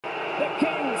The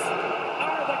Kings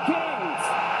are the Kings.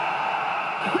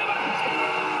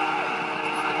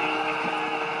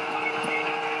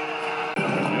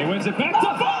 And he wins it back to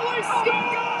Foley.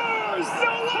 Scores!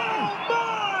 No way!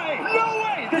 Oh my! No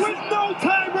way! With no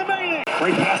time remaining.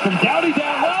 Great pass from Doughty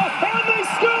down low, and they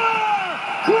score!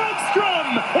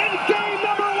 Grundstrom in game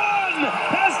number 1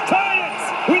 has tied it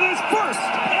with his first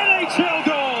NHL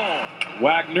goal.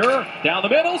 Wagner down the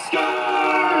middle,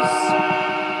 scores!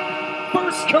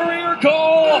 First career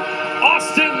goal,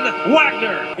 Austin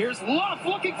Wagner. Here's Luff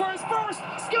looking for his first,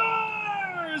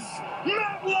 scores!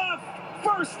 Matt Luff,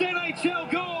 first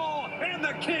NHL goal, and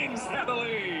the Kings have the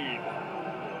lead.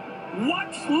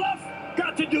 What's Luff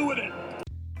got to do with it?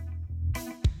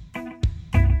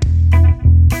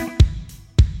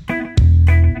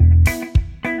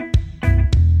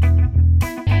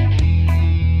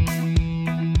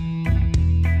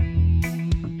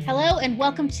 And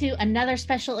welcome to another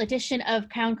special edition of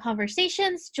Crown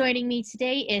Conversations. Joining me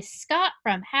today is Scott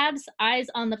from Habs Eyes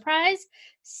on the Prize,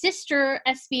 sister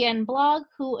SBN blog,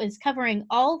 who is covering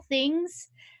all things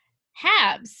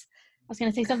Habs. I was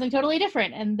going to say something totally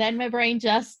different, and then my brain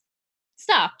just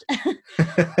stopped.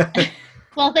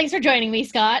 Well, thanks for joining me,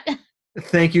 Scott.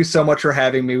 Thank you so much for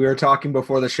having me. We were talking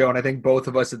before the show, and I think both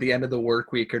of us at the end of the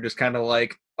work week are just kind of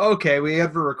like, okay, we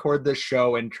have to record this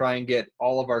show and try and get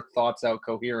all of our thoughts out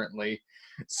coherently.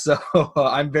 So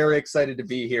I'm very excited to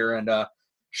be here and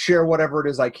share whatever it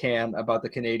is I can about the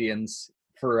Canadiens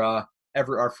for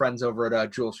our friends over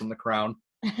at Jules from the Crown.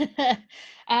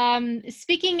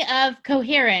 Speaking of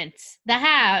coherent, the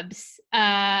Habs,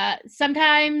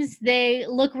 sometimes they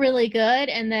look really good,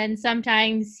 and then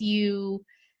sometimes you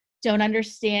don't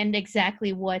understand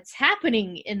exactly what's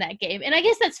happening in that game. And I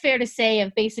guess that's fair to say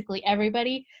of basically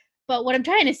everybody. But what I'm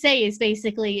trying to say is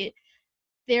basically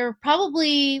they're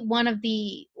probably one of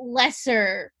the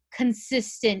lesser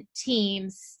consistent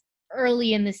teams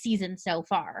early in the season so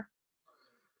far.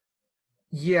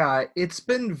 Yeah, it's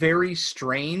been very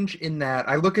strange in that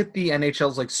I look at the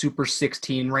NHL's like Super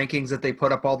 16 rankings that they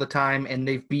put up all the time, and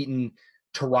they've beaten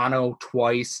Toronto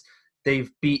twice.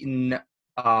 They've beaten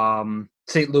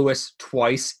St. Louis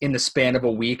twice in the span of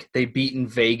a week. They've beaten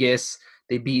Vegas.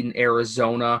 They've beaten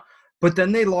Arizona. But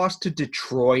then they lost to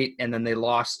Detroit, and then they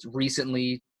lost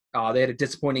recently. They had a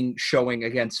disappointing showing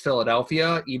against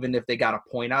Philadelphia, even if they got a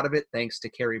point out of it, thanks to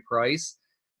Carey Price.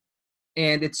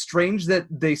 And it's strange that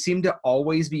they seem to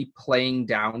always be playing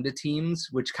down to teams,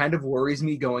 which kind of worries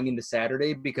me going into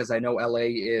Saturday because I know LA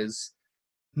is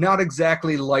not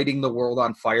exactly lighting the world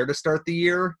on fire to start the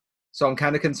year. So I'm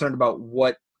kind of concerned about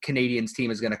what Canadiens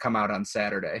team is going to come out on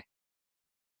Saturday.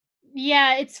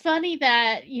 Yeah, it's funny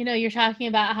that, you're talking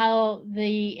about how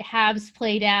the Habs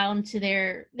play down to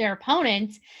their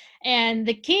opponent, and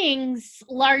the Kings,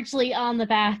 largely on the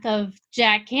back of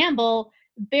Jack Campbell,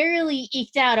 barely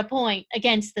eked out a point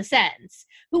against the Sens,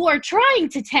 who are trying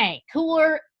to tank, who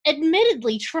are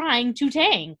admittedly trying to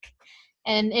tank.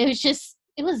 And it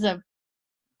was a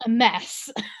mess.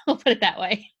 I'll put it that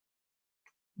way.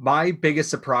 My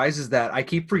biggest surprise is that I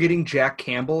keep forgetting Jack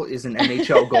Campbell is an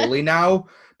NHL goalie now,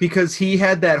 because he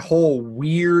had that whole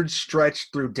weird stretch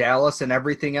through Dallas and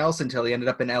everything else until he ended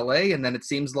up in LA. And then it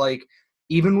seems like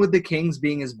even with the Kings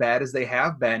being as bad as they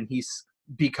have been, he's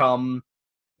become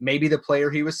maybe the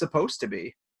player he was supposed to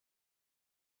be.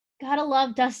 Gotta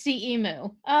love Dusty Emu.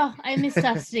 Oh, I miss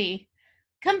Dusty.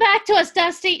 Come back to us,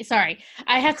 Dusty. Sorry,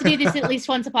 I have to do this at least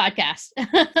once a podcast.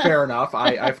 Fair enough.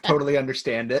 I totally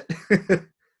understand it.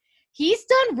 He's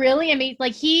done really amazing.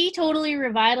 Like, he totally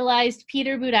revitalized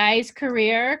Peter Budaj's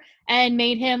career and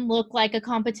made him look like a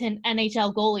competent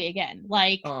NHL goalie again.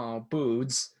 Like, oh,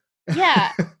 Boods.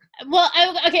 Yeah. Well,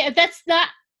 okay, that's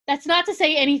not to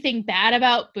say anything bad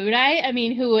about Budaj. I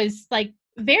mean, who was like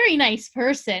very nice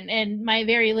person in my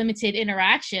very limited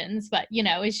interactions, but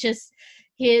it's just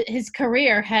his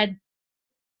career had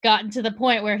gotten to the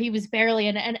point where he was barely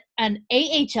an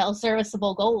AHL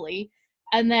serviceable goalie.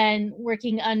 And then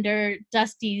working under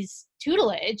Dusty's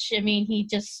tutelage, I mean, he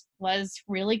just was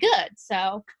really good.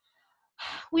 So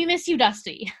we miss you,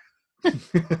 Dusty.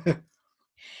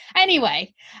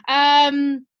 Anyway,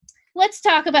 let's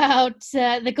talk about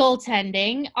the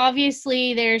goaltending.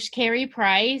 Obviously, there's Carey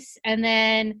Price, and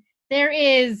then there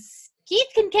is Keith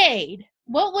Kinkaid.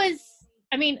 Were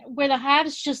the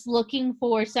Habs just looking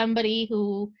for somebody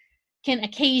who can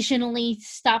occasionally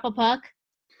stop a puck,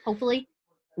 hopefully?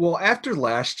 Well, after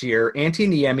last year, Antti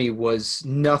Niemi was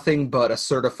nothing but a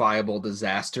certifiable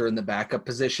disaster in the backup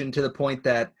position, to the point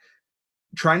that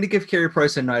trying to give Carey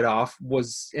Price a night off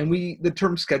was, and the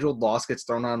term scheduled loss gets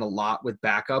thrown on a lot with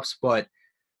backups, but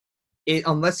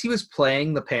unless he was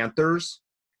playing the Panthers,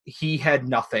 he had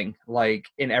nothing like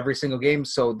in every single game.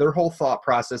 So their whole thought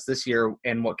process this year,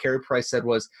 and what Carey Price said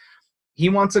was, he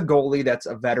wants a goalie that's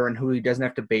a veteran who he doesn't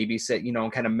have to babysit,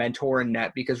 and kind of mentor and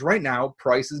net, because right now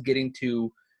Price is getting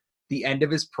to the end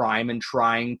of his prime and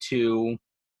trying to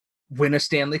win a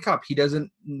Stanley Cup. He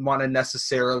doesn't want to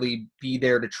necessarily be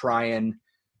there to try and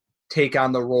take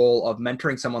on the role of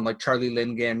mentoring someone like Charlie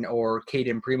Lindgren or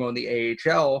Caden Primo in the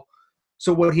AHL.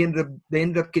 So what they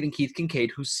ended up getting Keith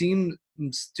Kinkaid, who seems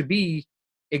to be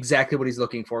exactly what he's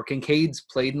looking for. Kincaid's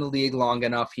played in the league long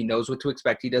enough. He knows what to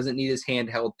expect. He doesn't need his hand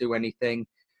held through anything.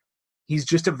 He's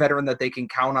just a veteran that they can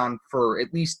count on for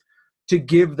at least to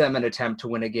give them an attempt to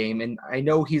win a game. And I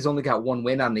know he's only got one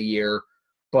win on the year,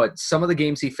 but some of the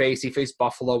games he faced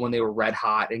Buffalo when they were red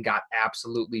hot and got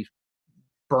absolutely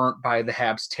burnt by the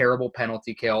Habs' terrible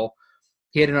penalty kill.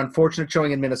 He had an unfortunate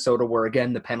showing in Minnesota where,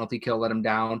 again, the penalty kill let him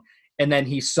down. And then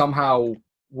he somehow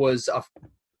was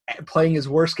playing his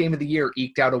worst game of the year,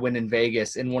 eked out a win in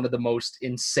Vegas in one of the most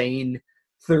insane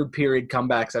third period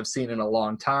comebacks I've seen in a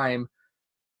long time.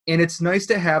 And it's nice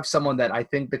to have someone that I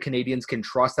think the Canadians can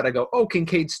trust, that I go, oh,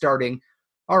 Kincaid's starting.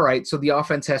 All right, so the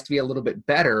offense has to be a little bit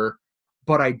better,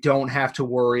 but I don't have to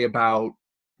worry about,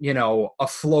 a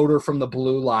floater from the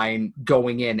blue line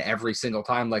going in every single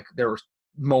time. Like there were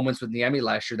moments with Niemi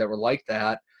last year that were like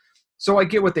that. So I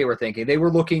get what they were thinking. They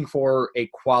were looking for a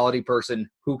quality person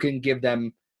who can give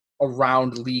them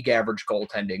around league average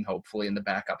goaltending, hopefully, in the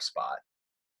backup spot.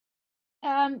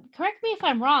 Correct me if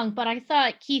I'm wrong, but I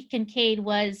thought Keith Kinkaid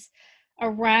was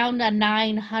around a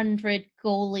 900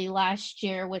 goalie last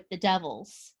year with the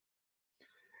Devils.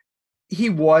 He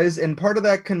was, and part of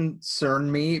that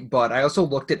concerned me, but I also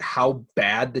looked at how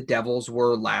bad the Devils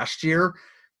were last year,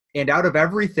 and out of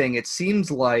everything, it seems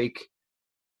like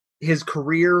his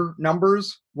career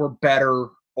numbers were better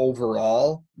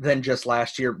overall than just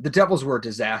last year. The Devils were a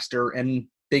disaster, and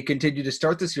they continue to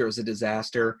start this year as a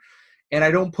disaster. And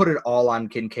I don't put it all on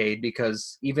Kinkaid,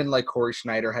 because even like Corey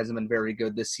Schneider hasn't been very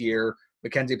good this year.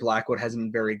 Mackenzie Blackwood hasn't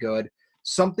been very good.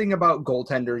 Something about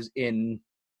goaltenders in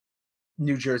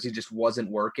New Jersey just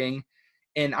wasn't working.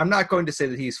 And I'm not going to say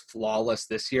that he's flawless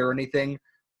this year or anything,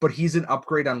 but he's an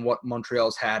upgrade on what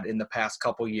Montreal's had in the past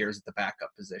couple years at the backup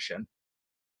position.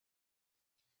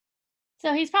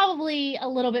 So he's probably a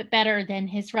little bit better than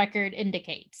his record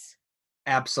indicates.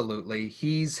 Absolutely.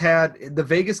 He's had – the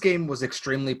Vegas game was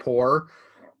extremely poor,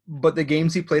 but the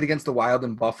games he played against the Wild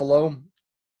in Buffalo,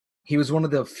 he was one of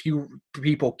the few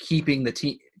people keeping the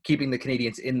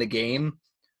Canadians in the game,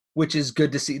 which is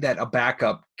good to see that a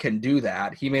backup can do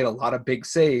that. He made a lot of big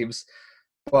saves,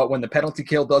 but when the penalty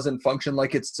kill doesn't function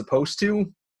like it's supposed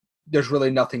to, there's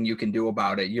really nothing you can do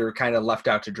about it. You're kind of left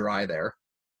out to dry there.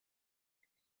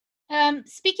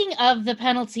 Speaking of the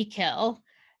penalty kill,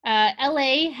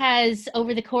 LA has,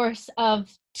 over the course of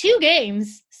 2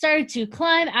 games, started to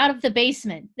climb out of the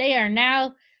basement. They are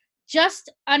now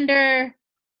just under,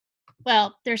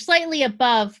 well, they're slightly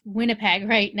above Winnipeg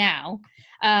right now,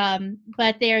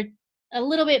 but they're a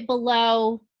little bit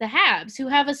below the Habs, who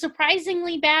have a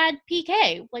surprisingly bad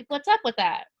PK. Like, what's up with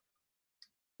that?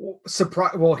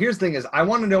 Well, here's the thing is, I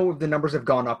want to know if the numbers have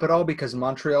gone up at all, because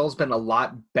Montreal's been a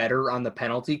lot better on the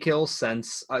penalty kill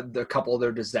since a couple of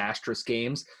their disastrous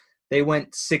games. They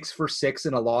went 6 for 6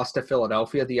 in a loss to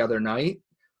Philadelphia the other night,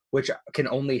 which can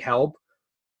only help.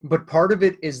 But part of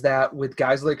it is that with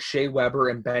guys like Shea Weber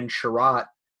and Ben Sherratt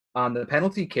on the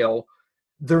penalty kill,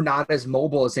 they're not as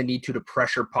mobile as they need to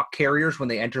pressure puck carriers when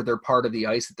they enter their part of the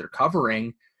ice that they're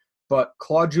covering. But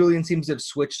Claude Julien seems to have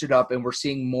switched it up, and we're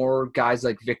seeing more guys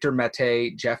like Victor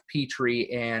Mete, Jeff Petrie,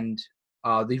 and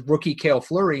the rookie Cale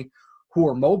Fleury, who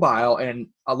are mobile and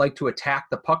like to attack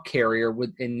the puck carrier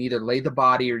and either lay the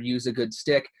body or use a good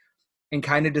stick and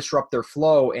kind of disrupt their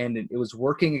flow. And it was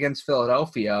working against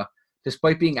Philadelphia.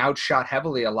 Despite being outshot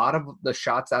heavily, a lot of the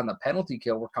shots on the penalty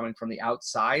kill were coming from the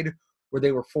outside, where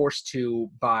they were forced to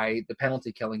by the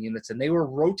penalty killing units. And they were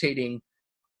rotating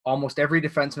almost every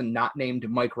defenseman not named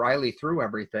Mike Riley through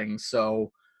everything.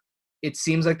 So it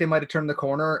seems like they might have turned the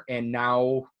corner, and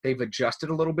now they've adjusted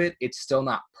a little bit. It's still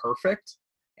not perfect,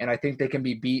 and I think they can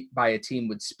be beat by a team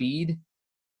with speed.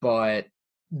 But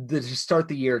to start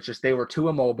the year, it's just they were too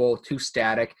immobile, too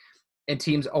static, and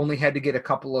teams only had to get a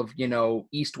couple of,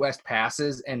 east-west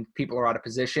passes, and people are out of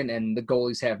position, and the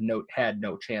goalies had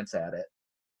no chance at it.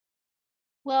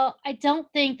 Well, I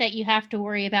don't think that you have to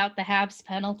worry about the Habs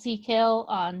penalty kill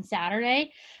on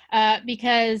Saturday,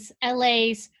 because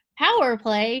LA's power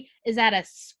play is at a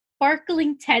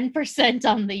sparkling 10%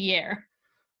 on the year.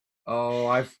 Oh,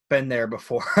 I've been there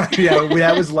before. Yeah,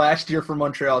 that was last year for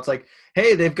Montreal. It's like,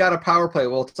 hey, they've got a power play.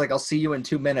 Well, it's like, I'll see you in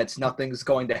 2 minutes. Nothing's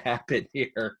going to happen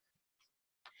here.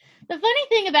 The funny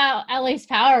thing about LA's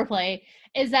power play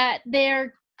is that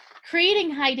they're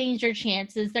creating high danger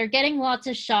chances. They're getting lots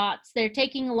of shots. They're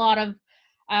taking a lot of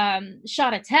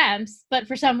shot attempts, but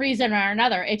for some reason or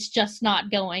another, it's just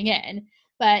not going in.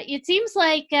 But it seems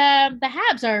like the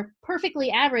Habs are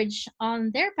perfectly average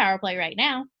on their power play right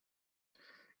now.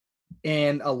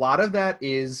 And a lot of that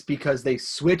is because they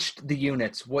switched the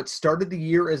units. What started the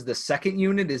year as the second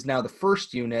unit is now the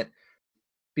first unit,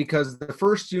 because the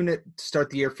first unit to start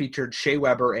the year featured Shea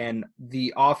Weber, and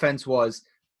the offense was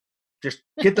just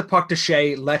get the puck to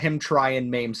Shea, let him try and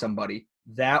maim somebody.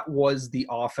 That was the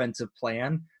offensive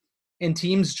plan. And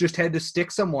teams just had to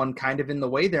stick someone kind of in the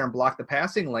way there and block the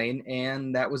passing lane,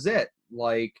 and that was it.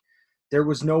 Like, there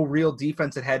was no real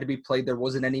defense that had to be played. There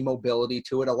wasn't any mobility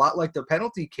to it. A lot like their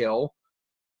penalty kill,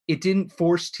 it didn't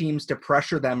force teams to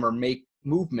pressure them or make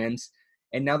movements.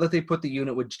 And now that they put the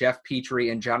unit with Jeff Petrie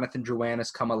and Jonathan Drouin has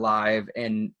come alive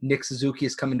and Nick Suzuki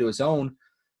has come into his own,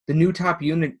 the new top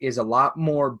unit is a lot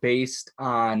more based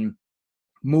on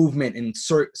movement and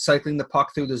cycling the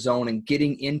puck through the zone and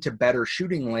getting into better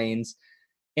shooting lanes.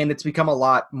 And it's become a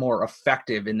lot more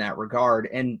effective in that regard.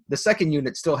 And the second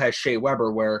unit still has Shea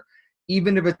Weber, where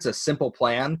even if it's a simple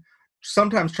plan,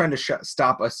 sometimes trying to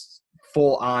stop a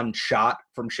full-on shot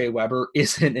from Shea Weber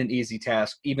isn't an easy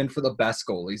task, even for the best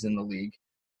goalies in the league.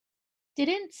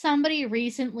 Didn't somebody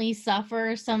recently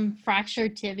suffer some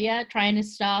fractured tibia trying to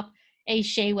stop a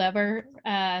Shea Weber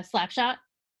slap shot?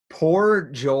 Poor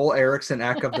Joel Eriksson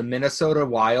Ek of the Minnesota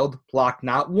Wild blocked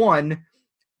not one,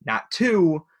 not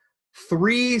two,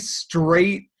 3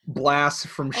 straight blasts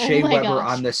from Shea Weber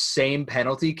on the same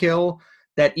penalty kill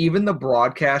that even the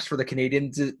broadcast for the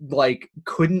Canadiens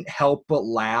couldn't help but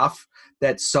laugh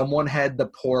that someone had the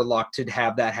poor luck to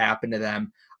have that happen to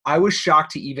them. I was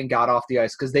shocked he even got off the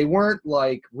ice because they weren't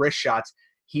like wrist shots.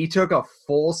 He took a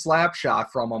full slap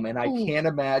shot from him, and I can't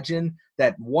imagine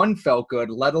that one felt good,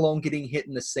 let alone getting hit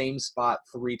in the same spot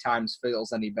 3 times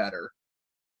feels any better.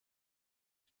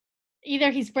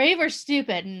 Either he's brave or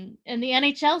stupid, and in the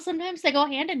NHL, sometimes they go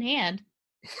hand in hand.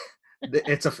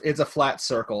 It's a flat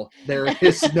circle. There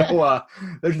is no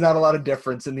there's not a lot of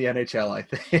difference in the NHL, I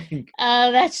think.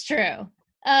 That's true.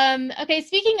 Okay,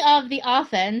 speaking of the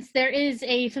offense, there is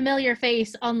a familiar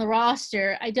face on the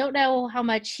roster. I don't know how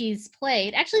much he's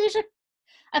played. Actually, there's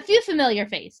a few familiar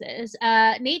faces.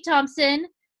 Nate Thompson,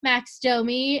 Max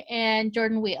Domi, and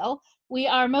Jordan Weal. We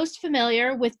are most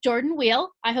familiar with Jordan Weal.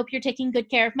 I hope you're taking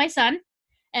good care of my son.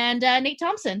 And Nate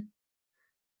Thompson.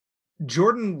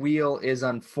 Jordan Weal is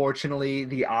unfortunately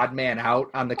the odd man out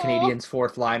on the Canadiens'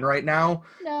 fourth line right now.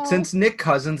 No. Since Nick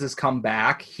Cousins has come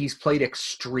back, he's played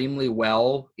extremely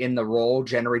well in the role,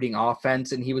 generating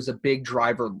offense, and he was a big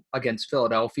driver against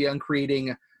Philadelphia and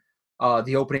creating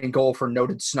the opening goal for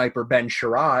noted sniper Ben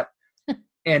Chiarot.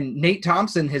 And Nate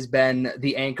Thompson has been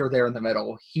the anchor there in the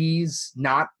middle. He's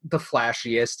not the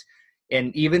flashiest,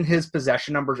 and even his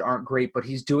possession numbers aren't great, but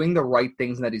he's doing the right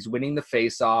things in that he's winning the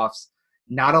faceoffs,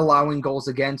 not allowing goals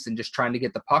against, and just trying to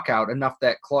get the puck out enough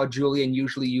that Claude Julien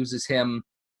usually uses him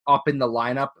up in the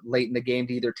lineup late in the game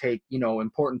to either take,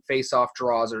 important face-off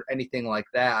draws or anything like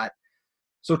that.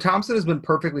 So Thompson has been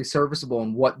perfectly serviceable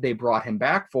in what they brought him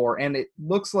back for, and it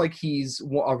looks like he's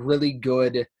a really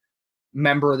good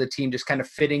member of the team, just kind of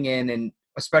fitting in, and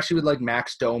especially with like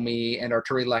Max Domi and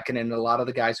Arturi Lehkonen and a lot of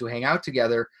the guys who hang out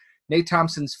together, Nate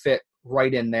Thompson's fit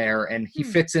right in there, and he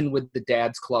fits in with the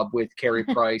dad's club with Carey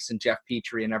Price and Jeff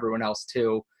Petrie and everyone else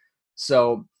too.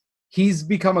 So he's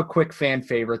become a quick fan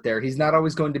favorite there. He's not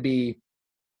always going to be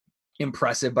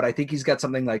impressive, but I think he's got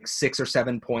something like 6 or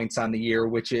 7 points on the year,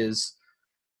 which is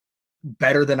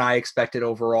better than I expected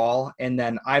overall. And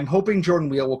then I'm hoping Jordan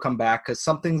Weal will come back because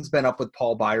something's been up with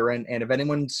Paul Byron, and if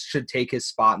anyone should take his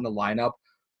spot in the lineup,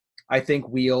 I think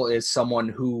Weal is someone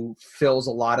who fills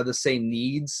a lot of the same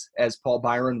needs as Paul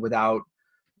Byron without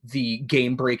the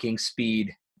game-breaking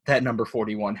speed that number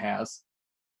 41 has.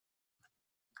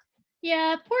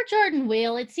 Yeah, poor Jordan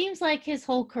Weal. It seems like his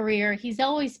whole career, he's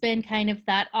always been kind of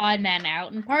that odd man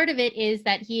out. And part of it is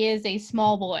that he is a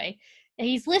small boy.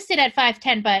 He's listed at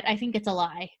 5'10", but I think it's a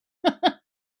lie.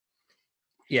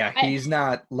 Yeah, he's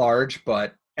not large,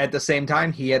 but at the same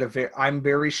time, he had I'm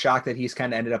very shocked that he's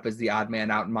kind of ended up as the odd man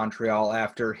out in Montreal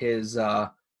after his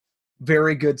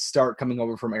very good start coming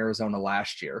over from Arizona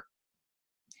last year.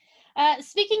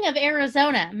 Speaking of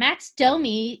Arizona, Max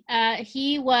Domi,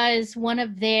 he was one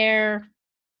of their,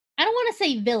 I don't want to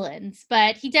say villains,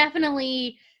 but he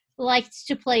definitely liked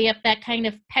to play up that kind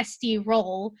of pesky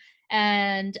role.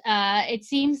 And it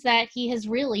seems that he has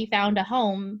really found a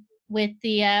home with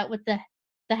the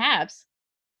Habs.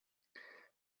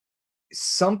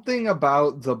 Something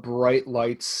about the bright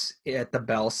lights at the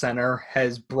Bell Center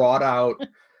has brought out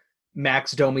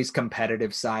Max Domi's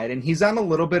competitive side, and he's on a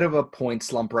little bit of a point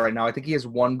slump right now. I think he has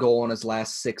 1 goal in his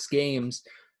last 6 games,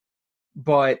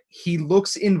 but he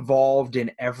looks involved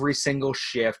in every single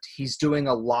shift. He's doing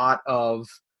a lot of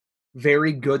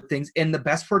very good things, and the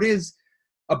best part is,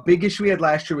 a big issue we had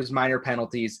last year was minor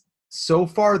penalties. So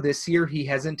far this year, he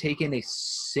hasn't taken a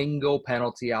single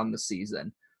penalty on the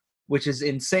season, which is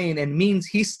insane and means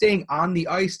he's staying on the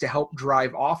ice to help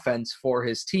drive offense for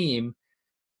his team.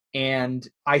 And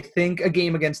I think a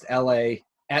game against LA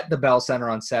at the Bell Center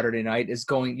on Saturday night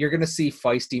you're going to see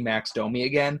feisty Max Domi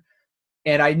again.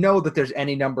 And I know that there's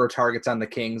any number of targets on the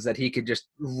Kings that he could just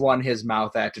run his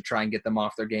mouth at to try and get them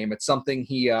off their game. It's something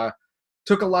he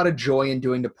took a lot of joy in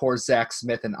doing to poor Zach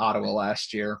Smith in Ottawa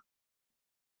last year.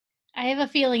 I have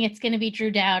a feeling it's going to be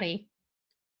Drew Doughty.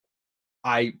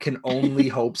 I can only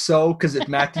hope so, because if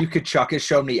Matthew Tkachuk has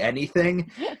shown me anything,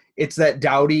 it's that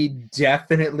Doughty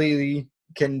definitely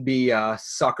can be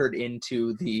suckered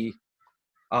into the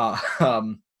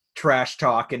trash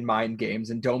talk and mind games,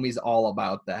 and Domi's all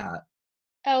about that.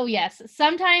 Oh, yes.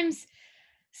 Sometimes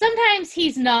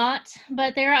he's not,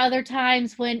 but there are other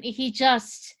times when he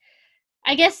just,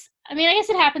 I guess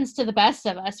it happens to the best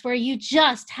of us, where you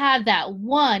just have that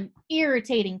one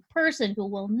irritating person who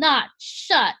will not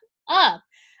shut up.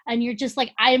 And you're just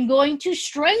like, I am going to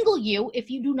strangle you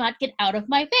if you do not get out of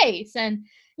my face. And,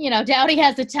 Doughty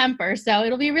has a temper, so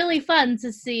it'll be really fun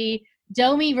to see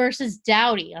Domi versus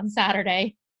Doughty on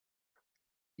Saturday.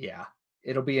 Yeah,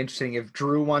 it'll be interesting. If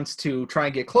Drew wants to try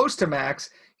and get close to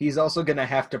Max, he's also going to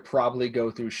have to probably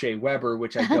go through Shea Weber,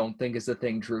 which I don't think is the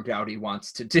thing Drew Doughty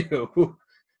wants to do.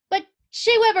 But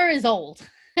Shea Weber is old.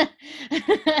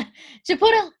 To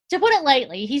put it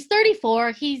lightly, he's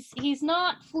 34. He's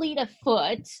not fleet of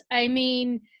foot. I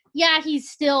mean, yeah,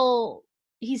 he's still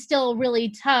really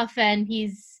tough, and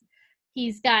he's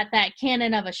got that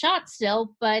cannon of a shot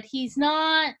still, but he's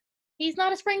not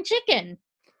a spring chicken.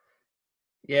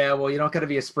 Yeah, well, you don't got to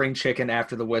be a spring chicken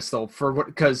after the whistle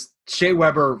because Shea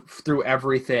Weber, through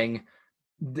everything,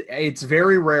 it's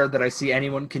very rare that I see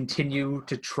anyone continue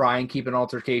to try and keep an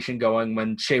altercation going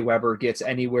when Shea Weber gets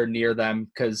anywhere near them,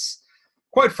 because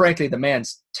quite frankly, the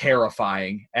man's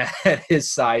terrifying at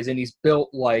his size, and he's built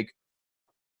like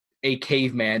a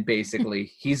caveman,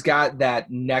 basically. He's got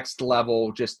that next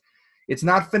level, it's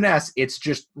not finesse, it's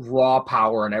just raw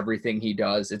power in everything he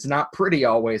does. It's not pretty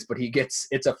always, but it's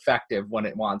effective when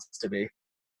it wants to be.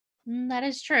 That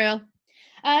is true.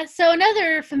 So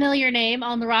another familiar name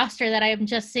on the roster that I'm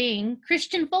just seeing,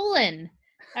 Christian Folin,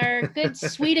 our good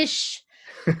Swedish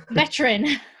veteran.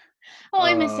 Oh,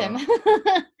 I miss him.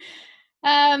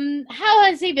 How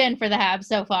has he been for the Habs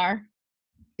so far?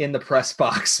 In the press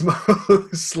box,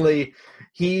 mostly.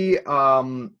 He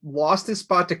lost his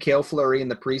spot to Cale Fleury in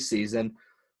the preseason.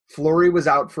 Fleury was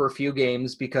out for a few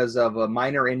games because of a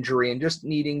minor injury and just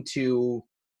needing to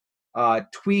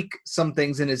tweak some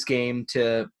things in his game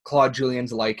to Claude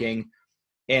Julien's liking.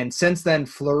 And since then,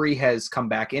 Fleury has come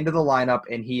back into the lineup,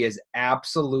 and he has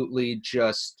absolutely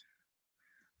just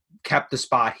kept the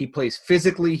spot. He plays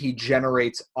physically, he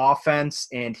generates offense,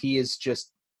 and he is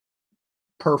just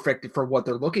perfect for what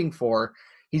they're looking for.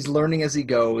 He's learning as he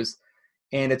goes,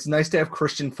 and it's nice to have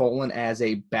Christian Folin as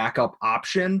a backup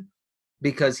option,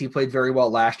 because he played very well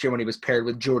last year when he was paired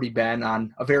with Jordy Ben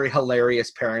on a very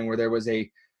hilarious pairing where there was a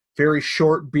very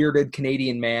short bearded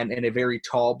Canadian man and a very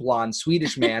tall blonde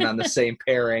Swedish man on the same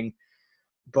pairing.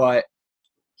 But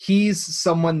he's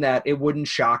someone that it wouldn't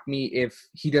shock me if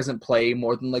he doesn't play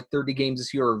more than like 30 games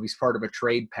this year, or if he's part of a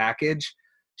trade package,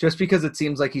 just because it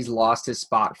seems like he's lost his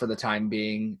spot for the time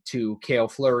being to Cale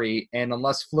Fleury. And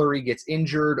unless Fleury gets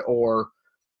injured or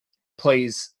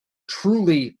plays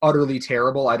truly, utterly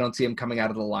terrible, I don't see him coming out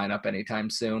of the lineup anytime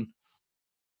soon.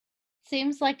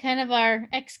 Seems like kind of our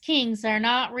ex-Kings are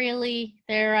not really,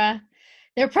 they're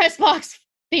press box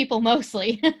people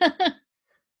mostly.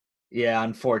 Yeah,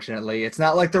 unfortunately. It's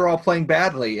not like they're all playing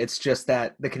badly. It's just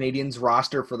that the Canadiens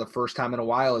roster for the first time in a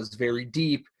while is very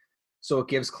deep, so it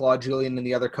gives Claude Julien and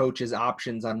the other coaches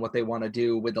options on what they want to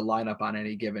do with the lineup on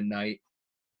any given night.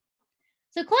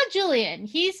 So Claude Julien,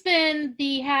 he's been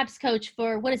the Habs coach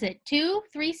for,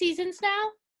 2-3 seasons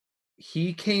now?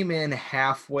 He came in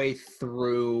halfway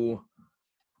through,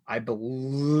 I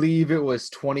believe it was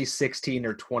 2016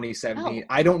 or 2017.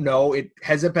 I don't know. It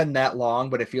hasn't been that long,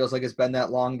 but it feels like it's been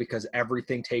that long because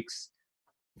everything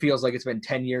feels like it's been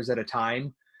 10 years at a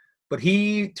time. But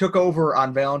he took over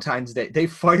on Valentine's Day. They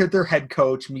fired their head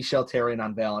coach, Michel Therrien,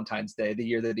 on Valentine's Day, the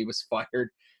year that he was fired.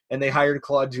 And they hired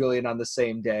Claude Julien on the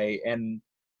same day. And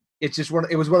it's just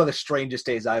it was one of the strangest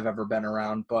days I've ever been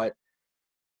around, but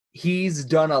he's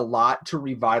done a lot to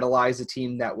revitalize a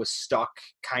team that was stuck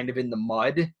kind of in the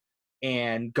mud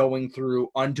and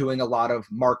undoing a lot of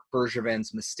Marc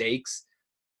Bergevin's mistakes.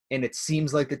 And it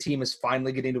seems like the team is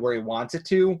finally getting to where he wants it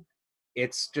to.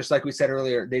 It's just like we said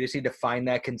earlier, they just need to find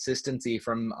that consistency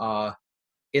from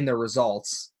in the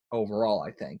results overall,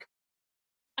 I think.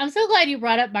 I'm so glad you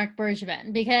brought up Marc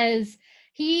Bergevin because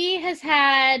he has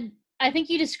had, I think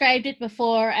you described it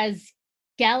before as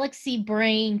galaxy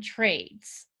brain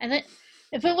trades. And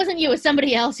if it wasn't you, it was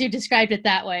somebody else who described it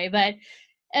that way. But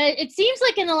it seems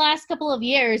like in the last couple of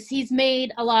years, he's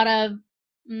made a lot of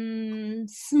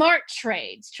smart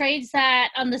trades that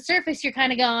on the surface you're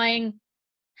kind of going,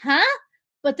 huh?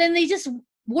 But then they just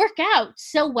work out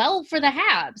so well for the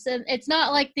Habs. And it's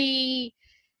not like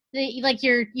like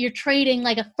you're trading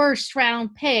like a first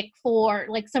round pick for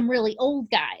like some really old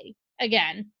guy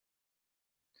again.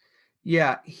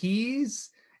 Yeah,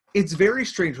 it's very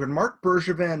strange when Marc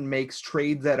Bergevin makes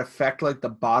trades that affect like the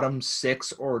bottom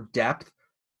six or depth.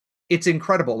 It's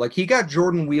incredible. Like he got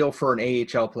Jordan Wheel for an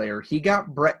AHL player. He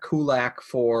got Brett Kulak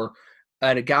for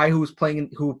a guy who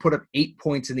put up 8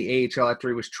 points in the AHL after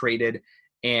he was traded,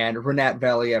 and Renat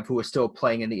Valiev, who was still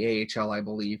playing in the AHL, I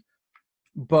believe.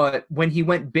 But when he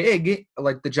went big,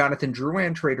 like the Jonathan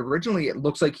Drouin trade originally, it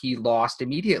looks like he lost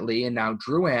immediately, and now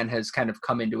Drouin has kind of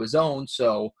come into his own,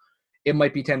 so it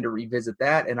might be time to revisit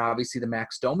that, and obviously the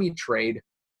Max Domi trade.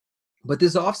 But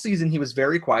this offseason, he was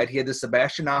very quiet. He had the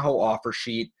Sebastian Aho offer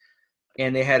sheet,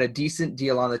 and they had a decent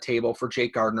deal on the table for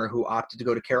Jake Gardiner, who opted to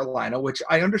go to Carolina, which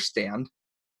I understand.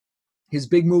 His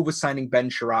big move was signing Ben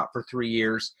Chiarot for 3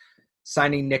 years,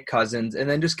 signing Nick Cousins, and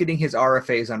then just getting his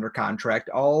RFAs under contract,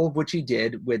 all of which he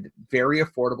did with very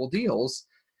affordable deals.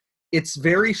 It's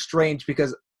very strange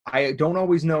because I don't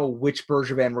always know which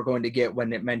Bergevin we're going to get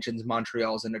when it mentions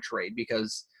Montreal's in a trade,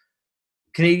 because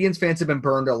Canadiens fans have been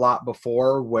burned a lot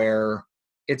before where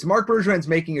it's Marc Bergevin's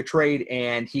making a trade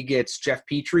and he gets Jeff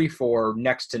Petrie for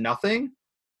next to nothing,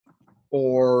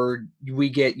 or we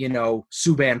get,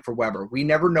 Subban for Weber. We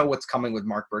never know what's coming with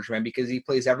Marc Bergevin because he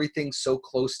plays everything so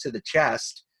close to the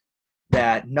chest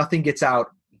that nothing gets out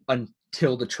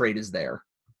until the trade is there.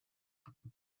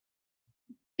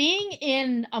 Being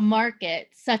in a market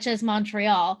such as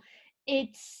Montreal,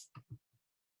 it's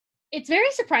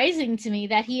very surprising to me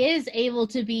that he is able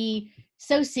to be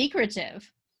so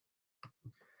secretive.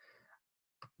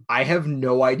 I have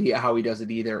no idea how he does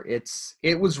it either.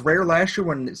 It was rare last year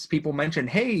when people mentioned,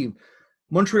 hey,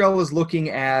 Montreal is looking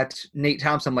at Nate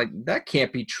Thompson. I'm like, that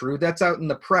can't be true. That's out in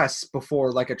the press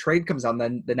before like a trade comes out.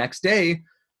 Then the next day,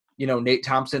 Nate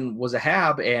Thompson was a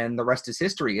Hab and the rest is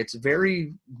history. It's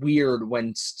very weird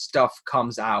when stuff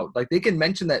comes out. Like they can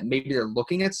mention that maybe they're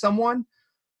looking at someone,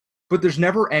 but there's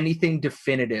never anything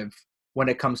definitive when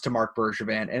it comes to Marc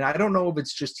Bergevin. And I don't know if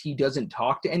it's just he doesn't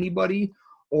talk to anybody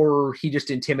or he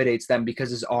just intimidates them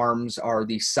because his arms are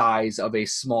the size of a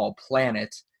small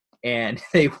planet and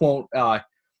they won't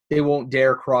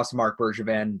dare cross Marc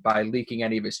Bergevin by leaking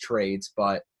any of his trades.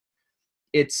 But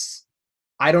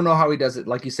I don't know how he does it.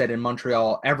 Like you said, in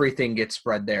Montreal, everything gets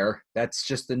spread there. That's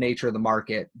just the nature of the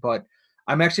market. But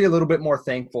I'm actually a little bit more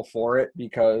thankful for it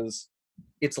because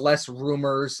it's less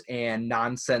rumors and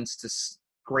nonsense to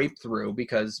scrape through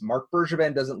because Marc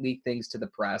Bergevin doesn't leak things to the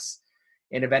press.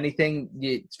 And if anything,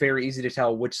 it's very easy to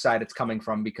tell which side it's coming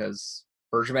from because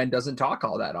Bergevin doesn't talk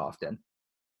all that often.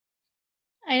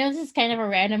 I know this is kind of a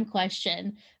random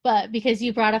question, but because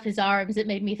you brought up his arms, it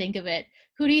made me think of it.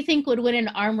 Who do you think would win an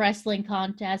arm wrestling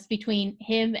contest between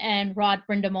him and Rod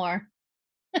Brind'Amour?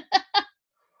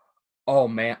 Oh,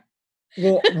 man.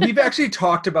 Well, we've actually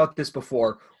talked about this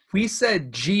before. We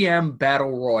said GM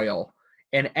Battle Royal,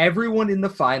 and everyone in the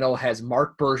final has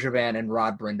Marc Bergevin and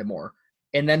Rod Brind'Amour.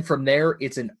 And then from there,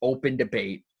 it's an open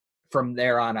debate from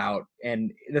there on out.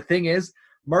 And the thing is,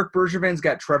 Marc Bergevin's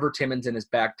got Trevor Timmins in his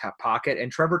back pocket,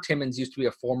 and Trevor Timmins used to be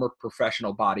a former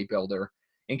professional bodybuilder.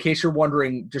 In case you're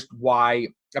wondering just why,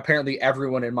 apparently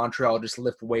everyone in Montreal just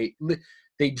lift weight.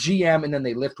 They GM, and then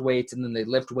they lift weights, and then they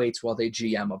lift weights while they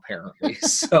GM, apparently.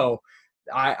 So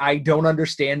I don't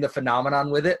understand the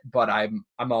phenomenon with it, but I'm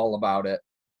all about it.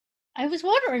 I was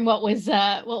wondering what was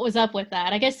up with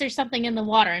that. I guess there's something in the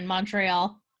water in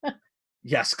Montreal.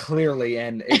 Yes, clearly,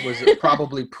 and it was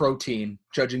probably protein,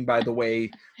 judging by the way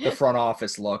the front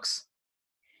office looks.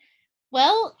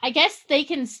 Well, I guess they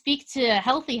can speak to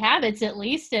healthy habits at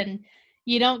least, and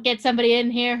you don't get somebody in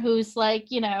here who's like,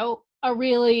 a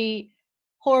really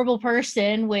horrible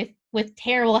person with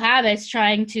terrible habits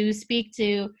trying to speak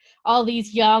to all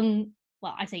these young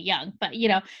well, I say young, but,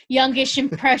 youngish,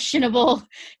 impressionable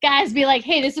guys be like,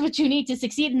 hey, this is what you need to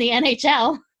succeed in the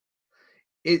NHL.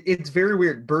 It's very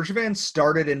weird. Bergevin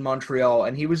started in Montreal,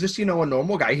 and he was just, a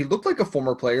normal guy. He looked like a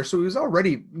former player, so he was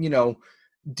already,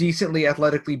 decently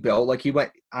athletically built. Like, he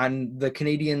went on the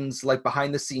Canadiens, like,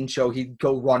 behind-the-scenes show. He'd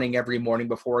go running every morning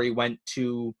before he went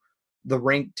to the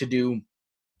rink to do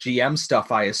GM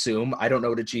stuff, I assume. I don't know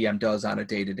what a GM does on a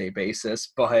day-to-day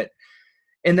basis, but...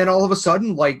 And then all of a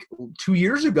sudden, like 2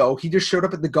 years ago, he just showed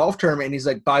up at the golf tournament and he's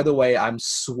like, by the way, I'm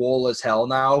swole as hell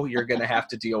now. You're going to have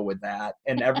to deal with that.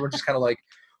 And everyone's just kind of like,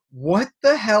 what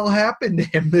the hell happened to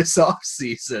him this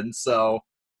offseason? So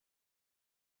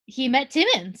he met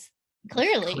Timmins,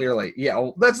 clearly. Clearly. Yeah.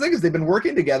 Well, that's the thing is they've been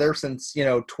working together since,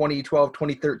 2012,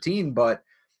 2013, but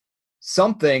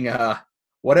something,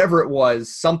 whatever it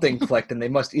was, something clicked and they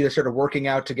must either started working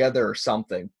out together or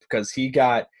something because he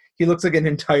looks like an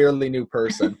entirely new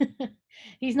person.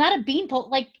 He's not a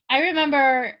beanpole. Like, I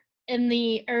remember in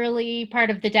the early part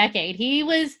of the decade, he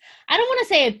was, I don't want to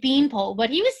say a beanpole,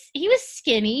 but he was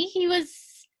skinny. He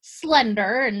was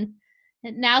slender, and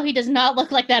now he does not look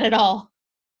like that at all.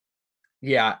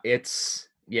 Yeah, it's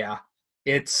the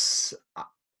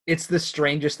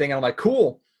strangest thing. I'm like,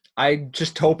 cool. I'm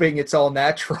just hoping it's all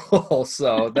natural.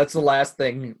 So that's the last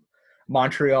thing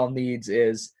Montreal needs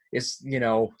is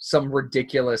some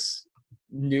ridiculous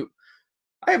new.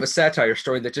 I have a satire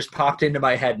story that just popped into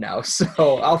my head now,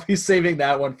 so I'll be saving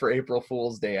that one for April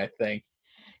Fool's Day, I think.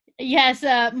 Yes,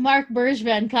 Marc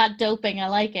Bergevin caught doping. I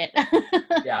like it.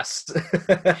 Yes.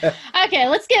 Okay,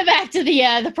 let's get back to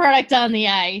the product on the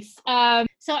ice.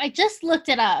 So I just looked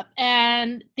it up,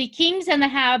 and the Kings and the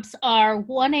Habs are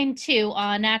 1-2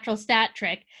 on Natural Stat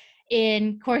Trick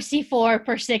in Corsi for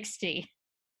per 60.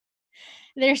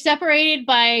 They're separated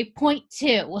by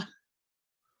 0.2.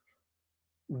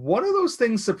 One of those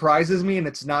things surprises me, and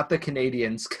it's not the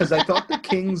Canadiens, because I thought the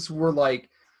Kings were, like,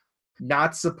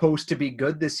 not supposed to be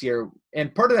good this year.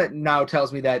 And part of that now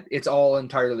tells me that it's all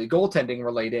entirely goaltending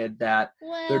related, that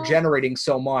they're generating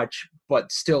so much,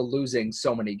 but still losing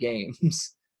so many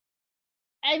games.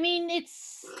 I mean,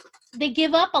 they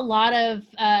give up a lot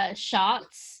of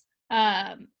shots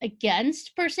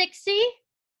against per 60.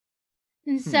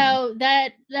 And so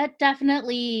that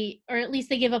definitely, or at least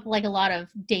they give up like a lot of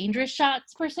dangerous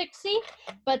shots per 60.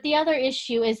 But the other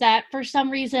issue is that for some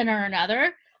reason or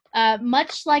another,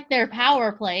 much like their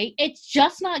power play, it's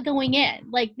just not going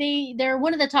in. Like they're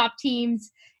one of the top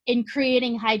teams in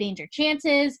creating high danger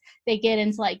chances. They get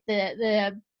into like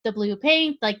the blue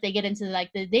paint, like they get into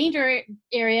like the danger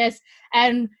areas,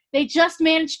 and they just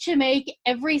managed to make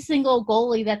every single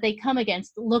goalie that they come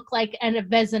against look like a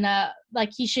Vezina, like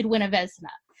he should win a Vezina.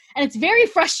 And it's very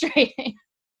frustrating.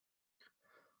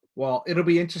 Well, it'll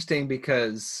be interesting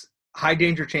because high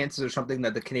danger chances are something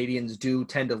that the Canadiens do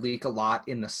tend to leak a lot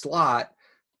in the slot.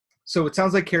 So it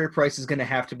sounds like Carey Price is going to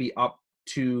have to be up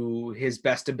to his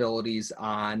best abilities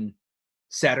on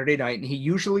Saturday night. And he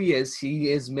usually is.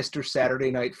 He is Mr.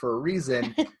 Saturday night for a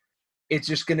reason. It's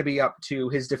just going to be up to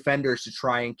his defenders to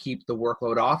try and keep the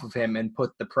workload off of him and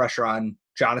put the pressure on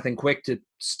Jonathan Quick to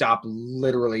stop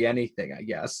literally anything, I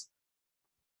guess.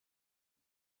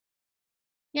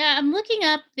 Yeah, I'm looking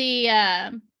up the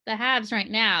Habs right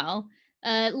now.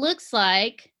 It looks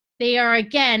like they are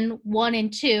again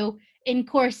 1-2 in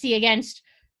Corsi against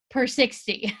per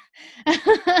 60.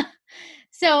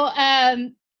 So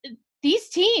these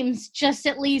teams, just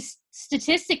at least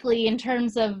statistically in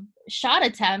terms of shot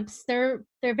attempts, they're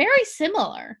very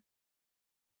similar.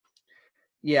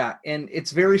 Yeah, and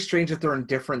it's very strange that they're in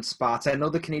different spots. I know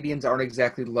the Canadiens aren't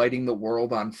exactly lighting the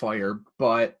world on fire,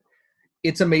 but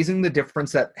it's amazing the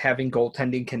difference that having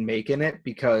goaltending can make in it,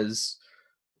 because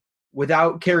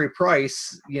without Carey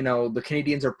Price, the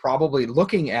Canadiens are probably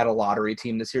looking at a lottery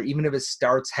team this year, even if his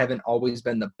starts haven't always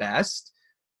been the best.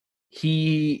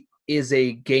 He is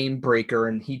a game breaker,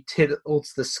 and he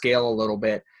tilts the scale a little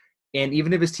bit. And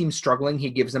even if his team's struggling, he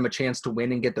gives them a chance to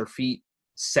win and get their feet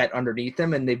set underneath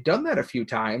them. And they've done that a few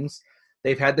times.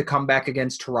 They've had the comeback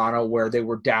against Toronto where they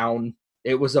were down.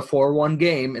 It was a 4-1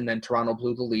 game, and then Toronto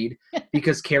blew the lead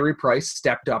because Carey Price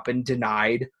stepped up and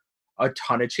denied a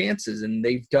ton of chances. And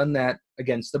they've done that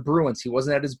against the Bruins. He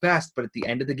wasn't at his best, but at the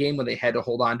end of the game when they had to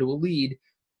hold on to a lead,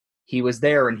 he was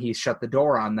there and he shut the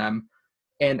door on them.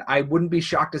 And I wouldn't be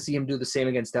shocked to see him do the same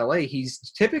against LA. He's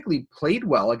typically played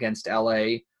well against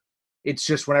LA. It's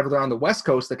just whenever they're on the West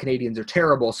Coast, the Canadiens are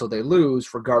terrible, so they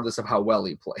lose regardless of how well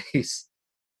he plays.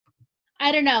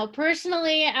 I don't know.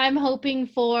 Personally, I'm hoping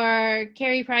for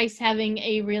Carey Price having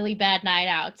a really bad night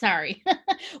out. Sorry.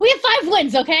 We have 5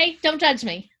 wins, okay? Don't judge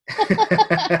me.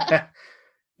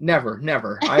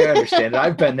 Never. I understand it.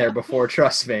 I've been there before,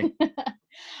 trust me.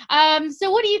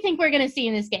 So what do you think we're going to see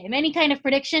in this game? Any kind of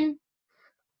prediction?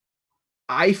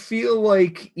 I feel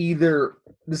like either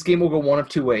this game will go one of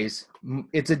two ways.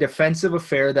 It's a defensive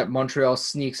affair that Montreal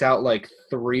sneaks out like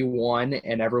 3-1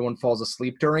 and everyone falls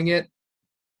asleep during it,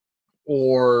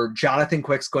 or Jonathan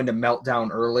Quick's going to melt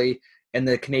down early and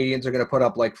the Canadians are going to put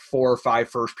up like 4 or 5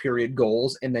 first period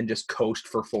goals and then just coast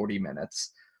for 40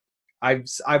 minutes.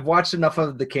 I've watched enough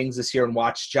of the Kings this year and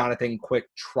watched Jonathan Quick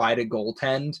try to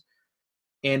goaltend.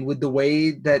 And with the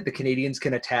way that the Canadians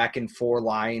can attack in 4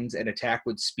 lines and attack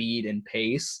with speed and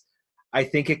pace, I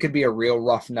think it could be a real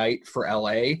rough night for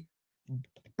LA.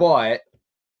 But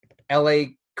LA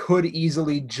could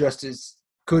easily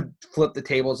could flip the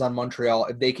tables on Montreal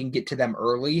if they can get to them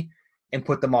early and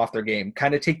put them off their game.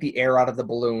 Kind of take the air out of the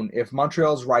balloon. If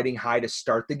Montreal's riding high to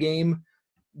start the game,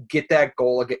 get that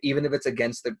goal, even if it's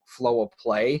against the flow of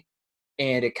play,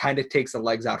 and it kind of takes the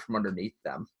legs out from underneath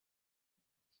them.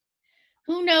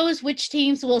 Who knows which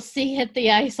teams we'll see hit the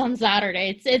ice on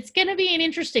Saturday. It's going to be an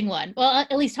interesting one. Well,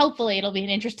 at least hopefully it'll be an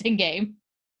interesting game.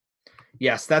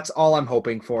 Yes, that's all I'm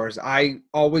hoping for. Is I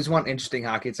always want interesting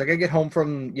hockey. It's like I get home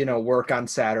from, work on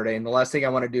Saturday, and the last thing I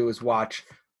want to do is watch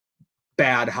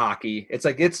bad hockey. It's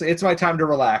like it's my time to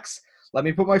relax. Let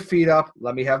me put my feet up,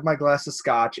 let me have my glass of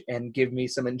scotch, and give me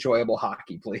some enjoyable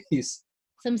hockey, please.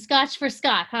 Some scotch for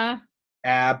Scott, huh?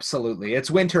 Absolutely. It's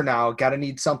winter now. Got to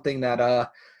need something that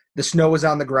the snow is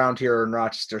on the ground here in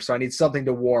Rochester, so I need something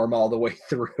to warm all the way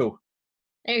through.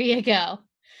 There you go.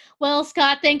 Well,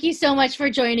 Scott, thank you so much for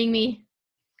joining me.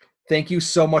 Thank you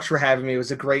so much for having me. It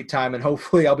was a great time, and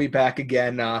hopefully I'll be back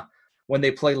again when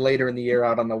they play later in the year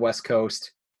out on the West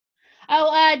Coast.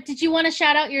 Oh, did you want to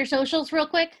shout out your socials real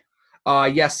quick?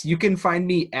 Yes, you can find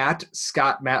me at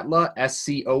Scott Matla,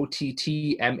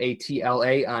 SCOTTMATLA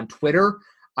on Twitter.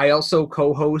 I also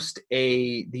co-host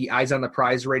the Eyes on the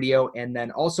Prize radio, and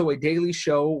then also a daily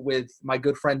show with my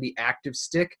good friend, The Active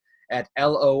Stick, at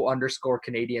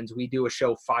LO_Canadians. We do a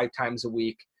show 5 times a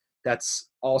week. That's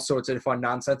all sorts of fun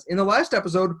nonsense. In the last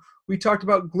episode, we talked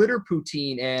about glitter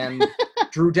poutine and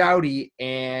Drew Doughty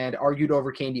and argued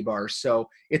over candy bars. So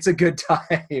it's a good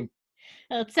time.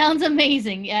 Well, it sounds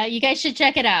amazing. You guys should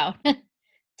check it out.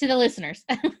 To the listeners.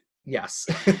 Yes.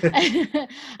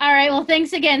 All right. Well,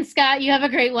 thanks again, Scott. You have a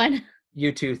great one.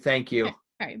 You too. Thank you. All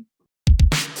right.